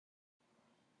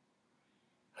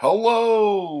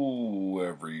Hello,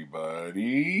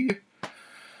 everybody.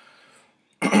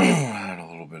 I had a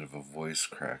little bit of a voice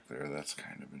crack there. That's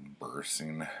kind of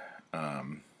embarrassing.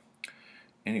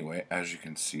 Anyway, as you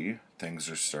can see, things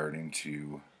are starting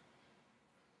to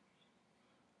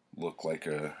look like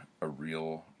a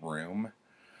real room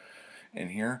in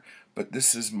here. But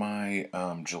this is my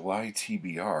July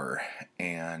TBR,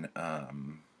 and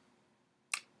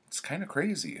it's kind of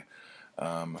crazy.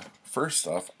 First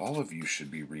off, all of you should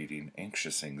be reading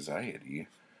Anxious Anxiety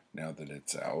now that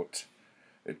it's out.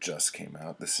 It just came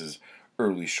out. This is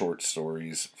early short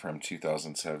stories from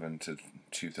 2007 to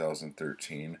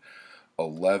 2013.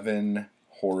 11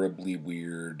 horribly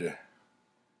weird,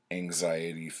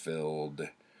 anxiety-filled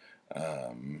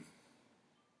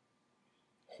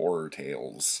horror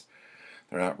tales.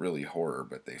 They're not really horror,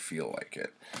 but they feel like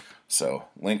it. So,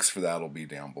 links for that will be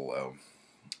down below.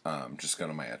 Just go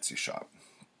to my Etsy shop.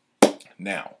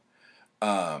 Now,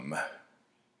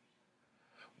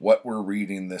 what we're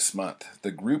reading this month.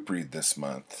 The group read this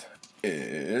month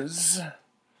is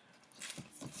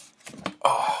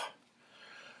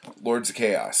Lords of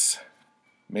Chaos.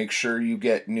 Make sure you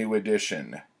get new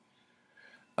edition.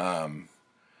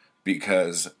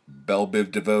 Because Belle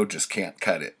Biv DeVoe just can't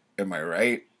cut it. Am I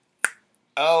right?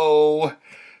 Oh,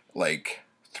 like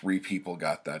 3 people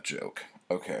got that joke.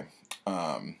 Okay.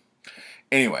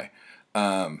 Anyway,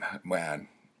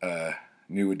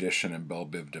 new edition and Belle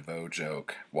Biv DeVoe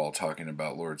joke while talking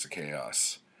about Lords of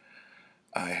Chaos.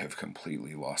 I have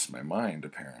completely lost my mind,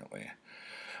 apparently.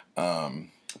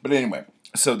 But anyway,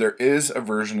 so there is a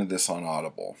version of this on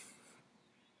Audible.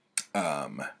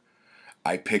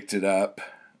 I picked it up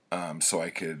so I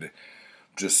could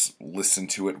just listen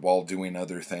to it while doing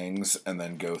other things and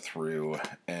then go through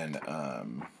and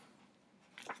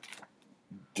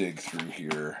dig through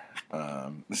here.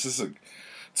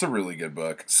 It's a really good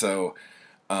book. So,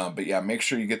 but yeah, make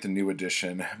sure you get the new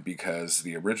edition because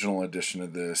the original edition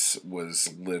of this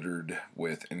was littered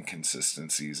with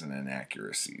inconsistencies and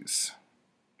inaccuracies.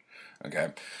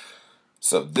 Okay.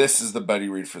 So this is the buddy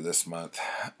read for this month.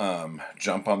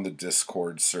 Jump on the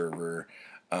Discord server.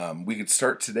 We could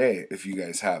start today if you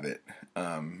guys have it,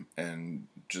 and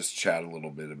just chat a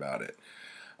little bit about it.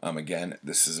 Again,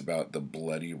 this is about the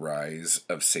bloody rise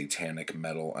of satanic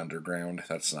metal underground.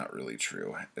 That's not really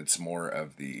true. It's more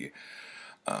of the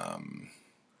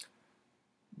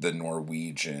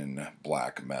Norwegian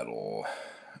black metal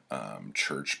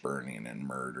church burning and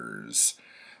murders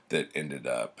that ended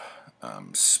up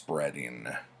spreading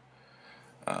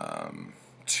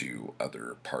to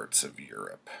other parts of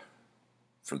Europe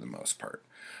for the most part.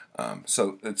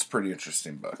 So it's a pretty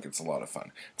interesting book. It's a lot of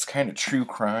fun. It's kind of true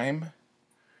crime.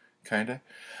 Kind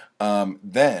of.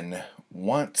 Then,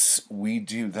 once we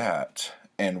do that,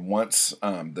 and once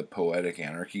the Poetic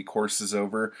Anarchy course is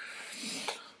over,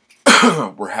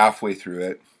 we're halfway through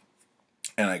it,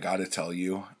 and I gotta tell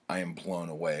you, I am blown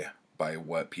away by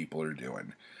what people are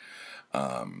doing.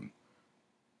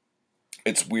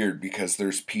 It's weird because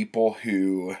there's people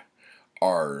who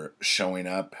are showing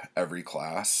up every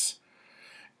class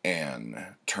and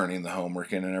turning the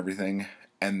homework in and everything,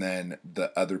 and then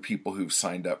the other people who've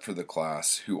signed up for the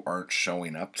class who aren't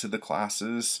showing up to the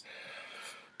classes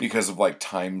because of like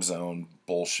time zone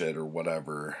bullshit or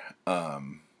whatever,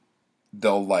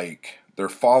 they're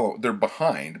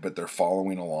behind, but they're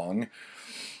following along.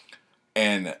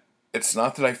 And it's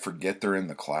not that I forget they're in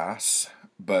the class,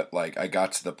 but like I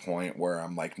got to the point where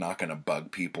I'm like not going to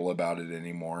bug people about it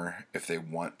anymore. If they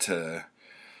want to,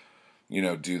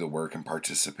 do the work and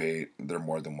participate, they're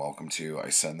more than welcome to. I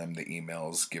send them the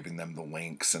emails, giving them the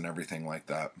links and everything like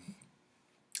that.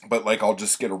 But like I'll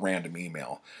just get a random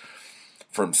email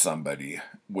from somebody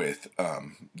with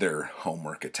their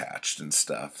homework attached and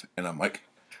stuff, and I'm like,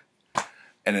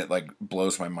 and it like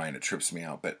blows my mind. It trips me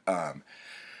out. But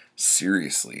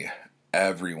seriously,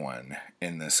 everyone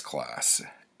in this class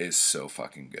is so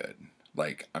fucking good.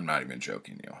 Like, I'm not even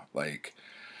joking you. Like,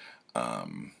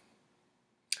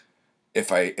 if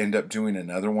I end up doing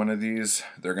another one of these,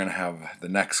 the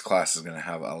next class is going to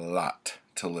have a lot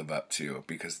to live up to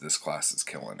because this class is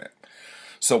killing it.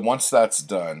 So once that's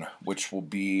done, which will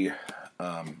be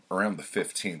around the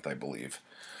 15th, I believe,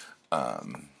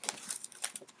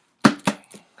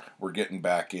 we're getting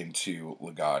back into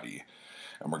Legati,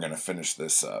 and we're going to finish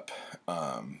this up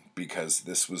because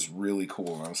this was really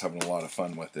cool, and I was having a lot of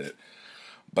fun with it.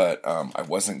 But I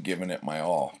wasn't giving it my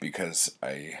all because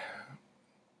I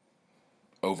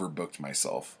overbooked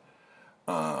myself.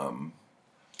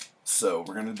 So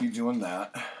we're going to be doing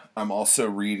that. I'm also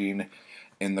reading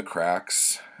Into the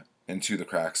Cracks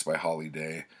by Holly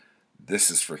Day.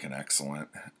 this is freaking excellent.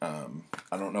 I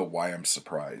don't know why I'm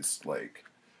surprised. Like,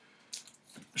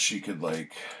 she could,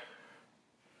 like,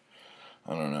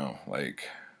 I don't know, like,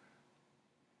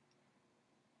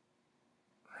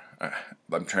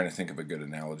 I'm trying to think of a good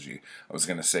analogy. I was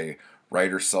going to say,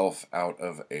 write herself out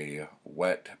of a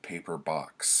wet paper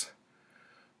box,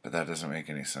 but that doesn't make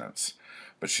any sense.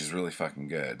 But she's really fucking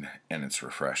good, and it's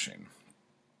refreshing.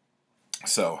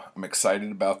 So, I'm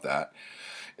excited about that.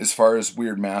 As far as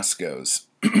Weird Mask goes,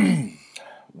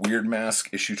 Weird Mask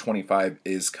issue 25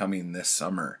 is coming this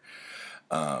summer.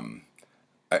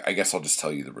 I guess I'll just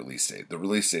tell you the release date. The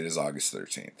release date is August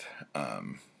 13th.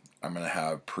 I'm going to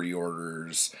have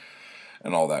pre-orders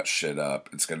and all that shit up.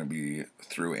 It's going to be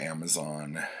through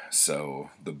Amazon, so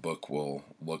the book will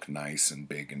look nice and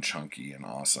big and chunky and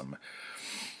awesome.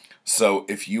 So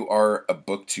if you are a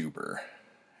booktuber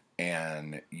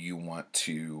and you want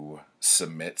to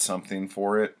submit something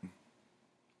for it,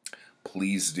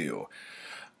 please do.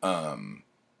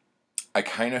 I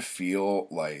kind of feel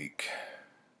like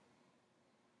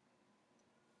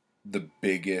the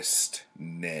biggest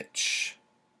niche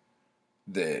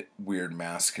that Weird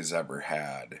Mask has ever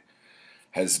had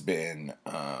has been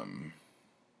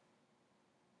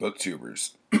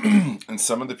booktubers. And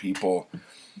some of the people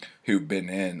who've been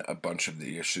in a bunch of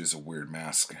the issues of Weird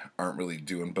Mask aren't really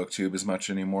doing booktube as much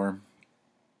anymore,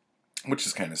 which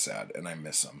is kind of sad, and I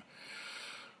miss them.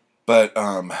 But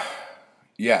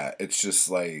yeah, it's just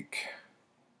like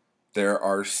there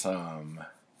are some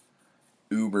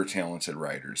uber talented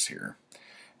writers here,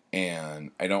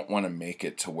 and I don't want to make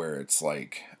it to where it's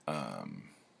like an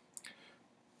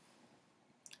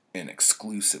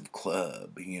exclusive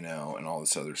club, you know, and all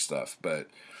this other stuff, but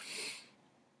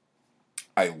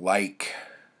I like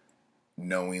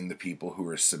knowing the people who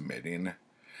are submitting.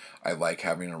 I like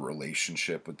having a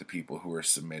relationship with the people who are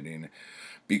submitting,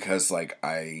 because like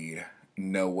I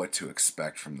know what to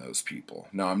expect from those people.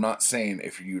 Now, I'm not saying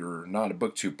if you're not a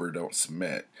booktuber, don't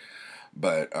submit.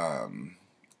 But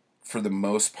for the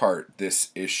most part,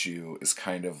 this issue is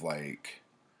kind of like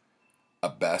a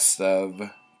best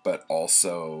of, but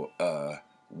also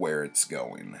where it's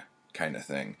going kind of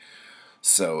thing.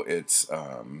 So it's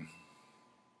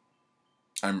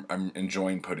I'm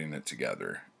enjoying putting it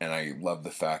together, and I love the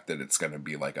fact that it's going to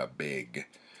be like a big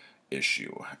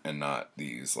issue and not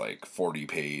these like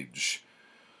 40-page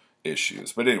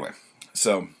issues. But anyway,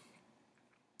 so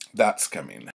that's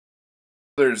coming.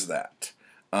 There's that.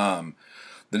 The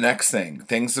next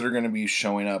things that are going to be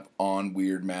showing up on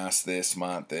Weird Mask this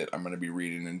month that I'm going to be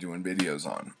reading and doing videos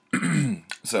on.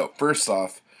 So first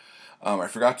off, I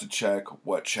forgot to check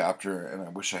what chapter, and I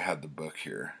wish I had the book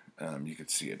here. You could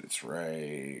see it. It's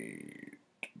right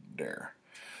there.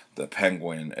 The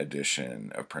Penguin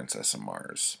edition of Princess of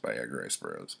Mars by Edgar Rice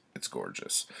Burroughs. It's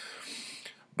gorgeous.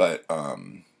 But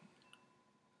on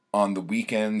the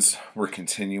weekends, we're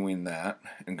continuing that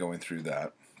and going through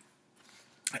that.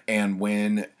 And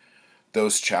when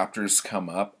those chapters come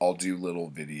up, I'll do little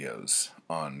videos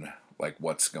on like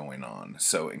what's going on.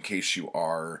 So in case you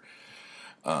are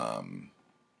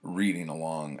reading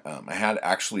along, I had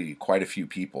actually quite a few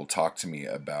people talk to me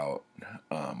about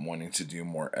wanting to do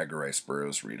more Edgar Rice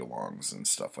Burroughs read-alongs and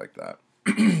stuff like that.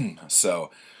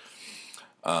 So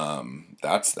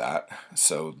that's that.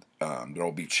 So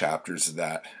there'll be chapters of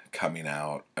that coming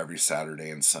out every Saturday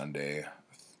and Sunday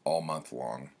all month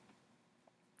long.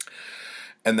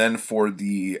 And then for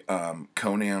the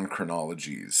Conan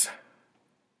chronologies,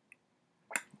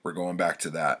 we're going back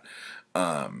to that.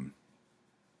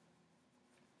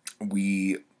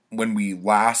 When we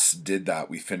last did that,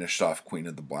 we finished off Queen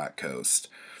of the Black Coast.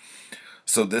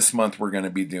 So this month we're going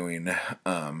to be doing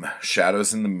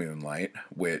Shadows in the Moonlight,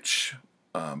 which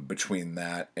between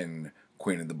that and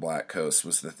Queen of the Black Coast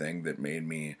was the thing that made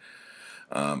me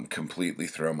completely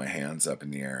throw my hands up in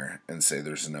the air and say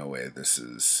there's no way this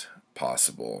is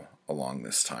possible along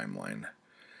this timeline.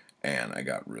 And I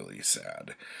got really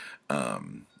sad.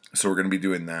 So we're going to be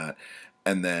doing that.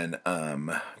 And then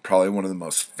probably one of the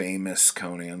most famous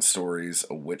Conan stories,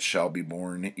 A Witch Shall Be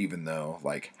Born, even though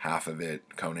like half of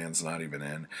it Conan's not even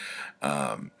in.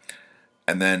 And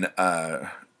then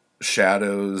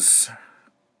Shadows.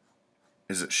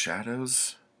 Is it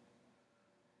Shadows?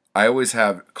 I always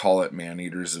call it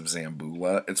Man-Eaters of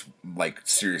Zamboula. It's like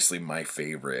seriously my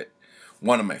favorite.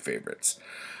 One of my favorites.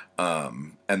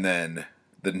 And then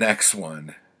the next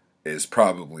one is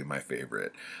probably my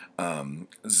favorite.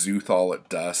 Zuthal at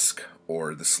Dusk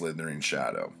or The Slithering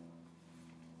Shadow.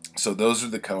 So those are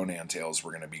the Conan tales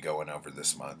we're going to be going over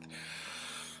this month.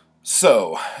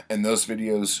 So, and those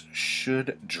videos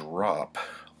should drop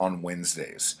on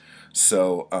Wednesdays.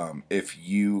 So if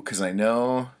you, because I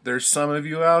know there's some of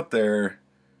you out there,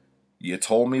 you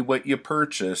told me what you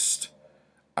purchased.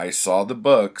 I saw the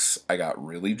books. I got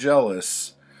really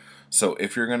jealous. So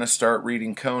if you're going to start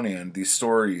reading Conan, these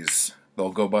stories,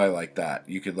 they'll go by like that.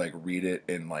 You could like read it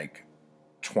in like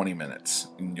 20 minutes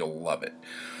and you'll love it.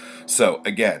 So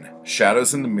again,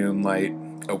 Shadows in the Moonlight,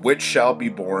 A Witch Shall Be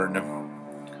Born,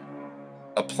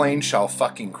 A Plane Shall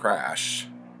Fucking Crash,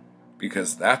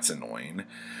 because that's annoying.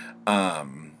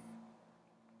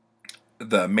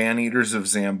 The Man-Eaters of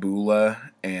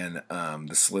Zambula, and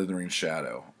The Slithering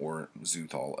Shadow, or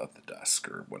Zuthal of the Dusk,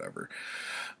 or whatever.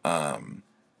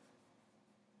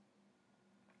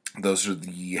 Those are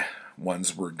the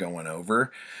ones we're going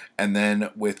over. And then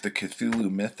with the Cthulhu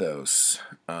Mythos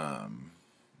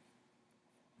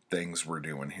things we're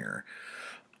doing here.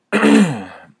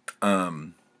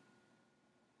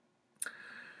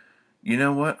 You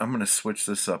know what? I'm going to switch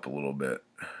this up a little bit.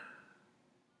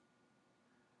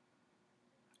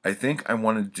 I think I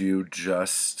want to do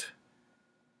just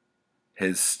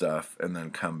his stuff and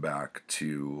then come back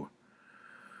to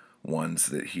ones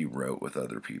that he wrote with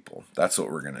other people. That's what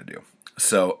we're going to do.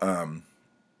 So,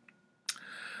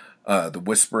 The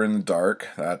Whisper in the Dark,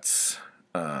 that's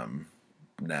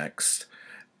next.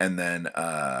 And then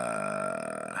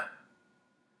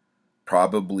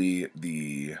probably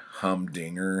the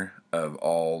humdinger of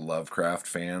all Lovecraft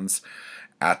fans,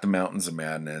 At the Mountains of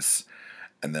Madness.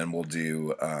 And then we'll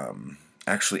do,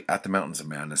 actually, At the Mountains of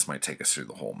Madness might take us through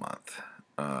the whole month.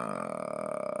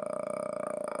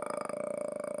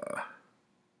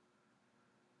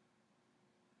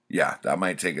 Yeah, that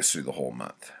might take us through the whole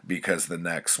month, because the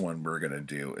next one we're going to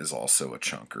do is also a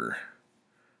chunker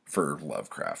for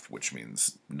Lovecraft, which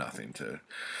means nothing to...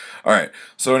 All right,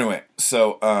 so anyway,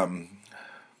 so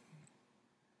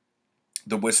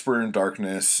The Whisper in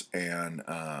Darkness and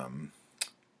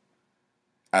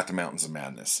At the Mountains of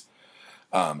Madness.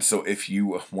 So if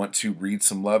you want to read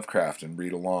some Lovecraft and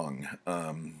read along,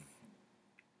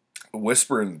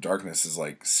 Whisper in the Darkness is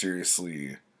like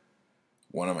seriously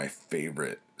one of my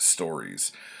favorite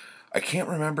stories. I can't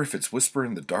remember if it's Whisper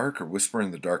in the Dark or Whisper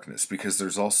in the Darkness, because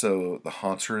there's also The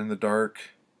Haunter in the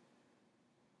Dark.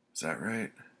 Is that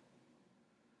right?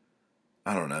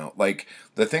 I don't know. Like,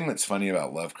 the thing that's funny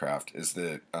about Lovecraft is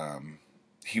that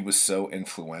he was so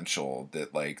influential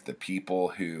that, like, the people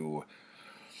who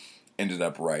ended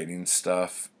up writing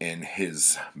stuff in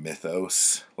his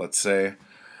mythos, let's say,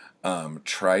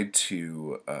 tried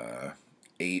to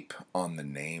ape on the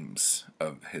names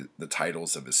of the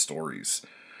titles of his stories.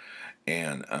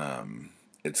 And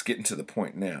it's getting to the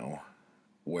point now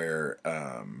where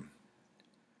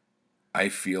I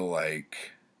feel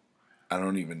like I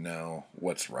don't even know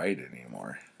what's right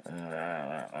anymore.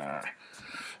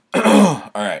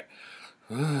 All right.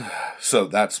 So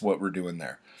that's what we're doing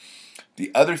there.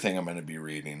 The other thing I'm going to be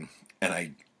reading, and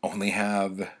I only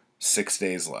have 6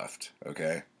 days left,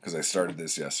 okay? Because I started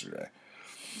this yesterday.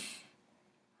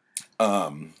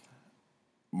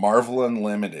 Marvel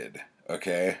Unlimited,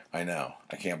 okay? I know.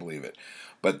 I can't believe it.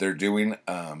 But they're doing,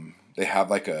 they have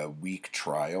like a week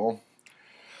trial.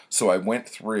 So I went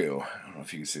through, I don't know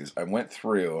if you can see this, I went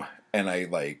through and I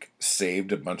like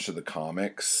saved a bunch of the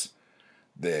comics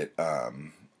that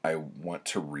I want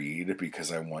to read,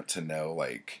 because I want to know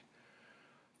like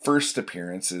first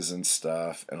appearances and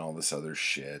stuff and all this other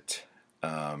shit.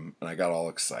 And I got all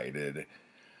excited.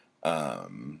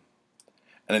 And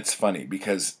it's funny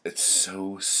because it's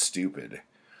so stupid.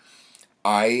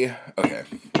 Okay,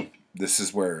 this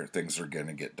is where things are going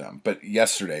to get dumb. But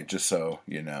yesterday, just so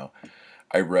you know,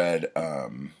 I read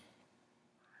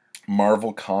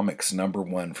Marvel Comics #1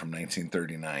 from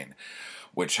 1939,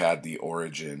 which had the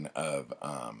origin of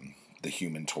the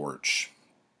Human Torch.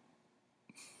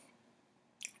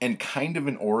 And kind of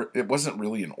it wasn't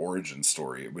really an origin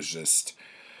story. It was just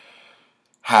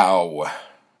how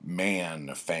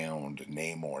man found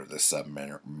Namor the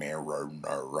Submariner.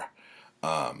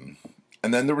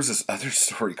 And then there was this other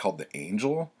story called The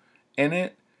Angel in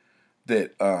it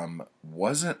that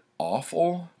wasn't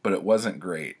awful, but it wasn't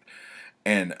great.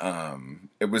 And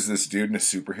it was this dude in a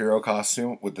superhero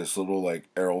costume with this little like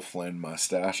Errol Flynn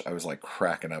mustache. I was like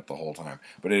cracking up the whole time.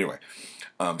 But anyway,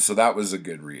 so that was a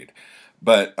good read.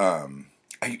 But I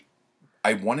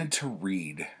wanted to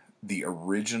read the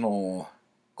original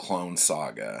Clone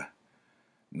Saga,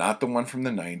 not the one from the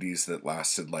 90s that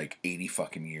lasted like 80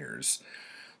 fucking years.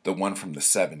 The one from the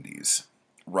 70s,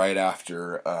 right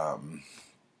after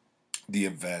the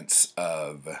events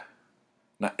of,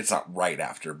 it's not right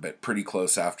after, but pretty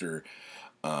close after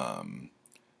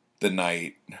the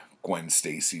night Gwen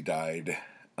Stacy died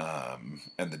and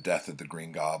the Death of the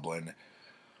Green Goblin.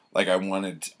 Like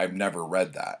I've never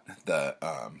read that, the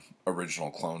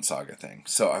original Clone Saga thing.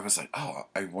 So I was like, oh,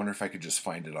 I wonder if I could just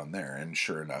find it on there. And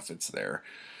sure enough, it's there.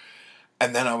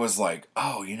 And then I was like,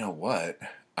 oh, you know what?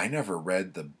 I never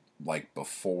read the, like,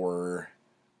 before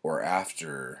or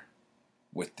after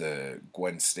with the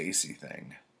Gwen Stacy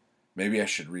thing. Maybe I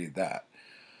should read that.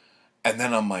 And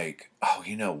then I'm like, oh,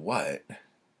 you know what?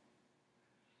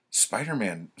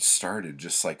 Spider-Man started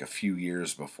just like a few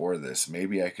years before this.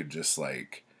 Maybe I could just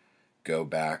like go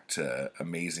back to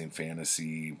Amazing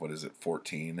Fantasy, what is it,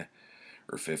 14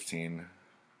 or 15?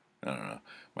 I don't know.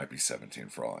 Might be 17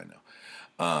 for all I know.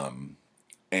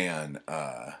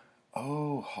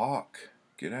 Oh, Hawk,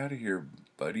 get out of here,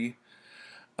 buddy.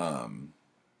 And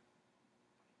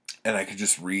I could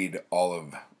just read all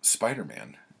of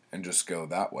Spider-Man and just go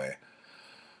that way.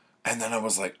 And then I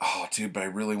was like, oh, dude, but I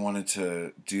really wanted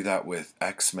to do that with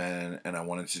X-Men, and I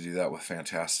wanted to do that with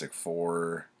Fantastic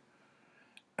Four.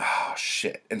 Oh,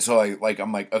 shit. And so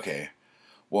I'm like, okay,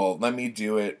 well, let me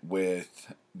do it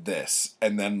with this.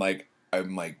 And then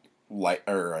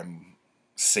I'm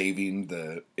saving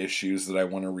the issues that I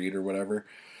want to read or whatever.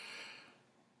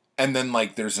 And then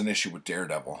like there's an issue with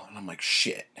Daredevil, and I'm like,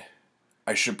 shit,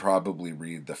 I should probably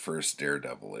read the first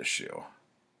Daredevil issue.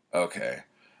 Okay.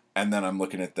 And then I'm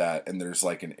looking at that, and there's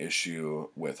like an issue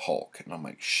with Hulk, and I'm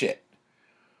like, shit.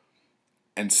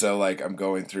 And so like I'm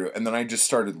going through, and then I just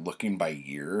started looking by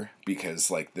year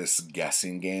because like this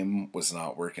guessing game was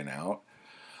not working out.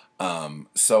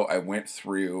 So I went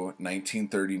through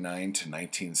 1939 to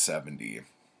 1970,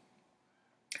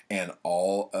 and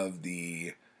all of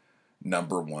the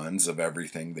number ones of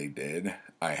everything they did,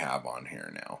 I have on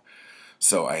here now.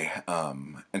 So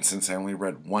and since I only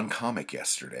read one comic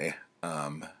yesterday,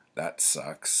 that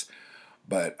sucks.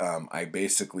 But I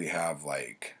basically have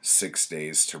like 6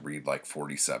 days to read like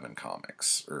 47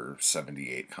 comics or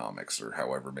 78 comics or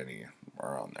however many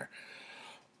are on there.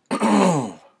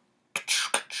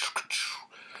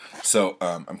 So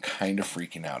I'm kind of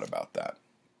freaking out about that.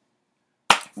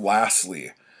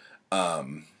 Lastly,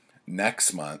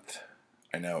 next month,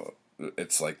 I know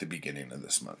it's like the beginning of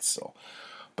this month still,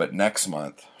 but next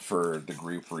month for the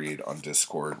group read on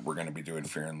Discord, we're going to be doing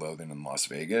Fear and Loathing in Las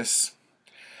Vegas.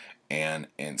 And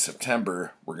in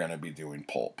September, we're going to be doing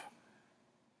Pulp.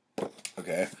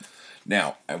 Okay?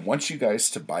 Now, I want you guys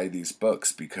to buy these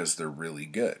books because they're really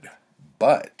good.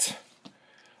 But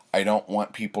I don't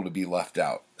want people to be left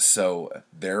out. So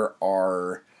there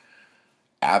are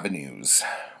avenues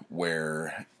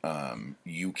where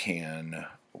you can...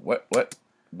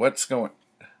 What's going...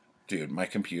 Dude, my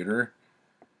computer...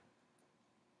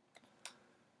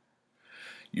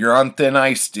 You're on thin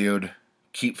ice, dude.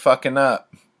 Keep fucking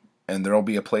up. And there'll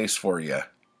be a place for you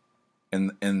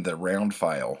in the round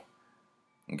file.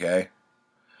 Okay?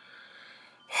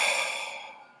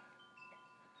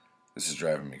 This is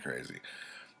driving me crazy.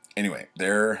 Anyway,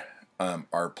 there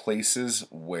are places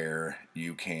where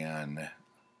you can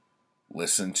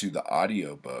listen to the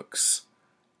audiobooks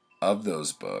of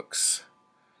those books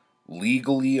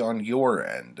legally on your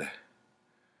end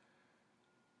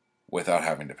without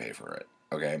having to pay for it.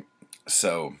 Okay?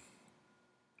 So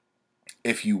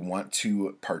if you want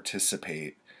to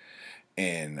participate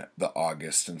in the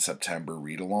August and September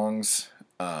read-alongs,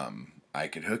 I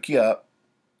could hook you up.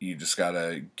 You just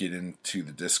gotta get into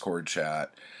the Discord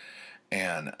chat,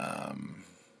 and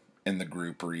in the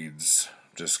group reads,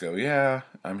 just go, yeah,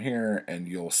 I'm here, and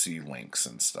you'll see links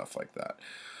and stuff like that.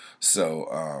 So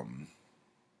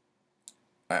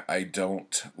I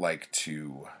don't like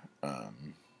to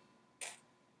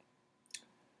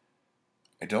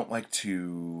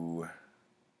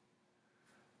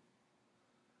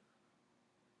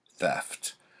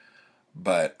theft,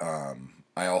 but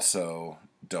I also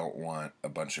don't want a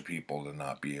bunch of people to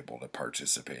not be able to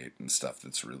participate in stuff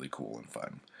that's really cool and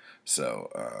fun.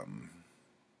 So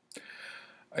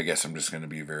I guess I'm just going to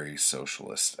be very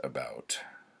socialist about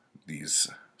these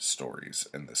stories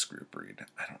in this group read.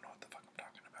 I don't know what the fuck I'm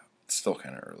talking about. It's still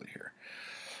kind of early here.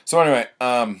 So anyway,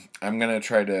 I'm going to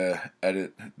try to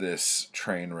edit this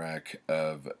train wreck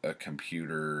of a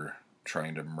computer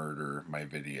trying to murder my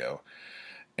video.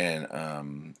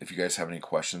 And if you guys have any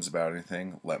questions about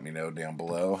anything, let me know down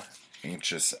below.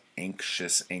 Anxious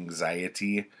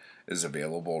Anxiety is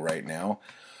available right now.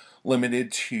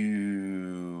 Limited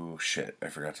to... Shit, I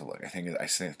forgot to look. I think I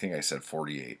said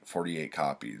 48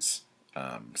 copies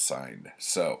signed.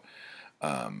 So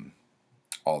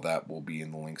all that will be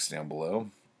in the links down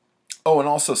below. Oh, and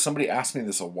also somebody asked me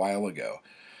this a while ago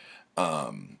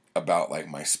about like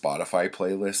my Spotify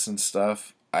playlists and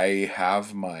stuff. I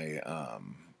have my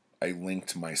I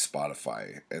linked my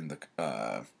Spotify in the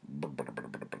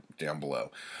down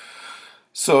below.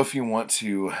 So if you want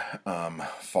to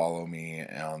follow me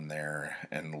on there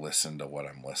and listen to what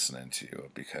I'm listening to,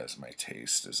 because my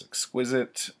taste is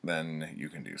exquisite, then you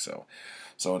can do so.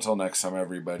 So until next time,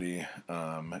 everybody,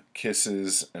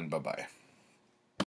 kisses and bye-bye.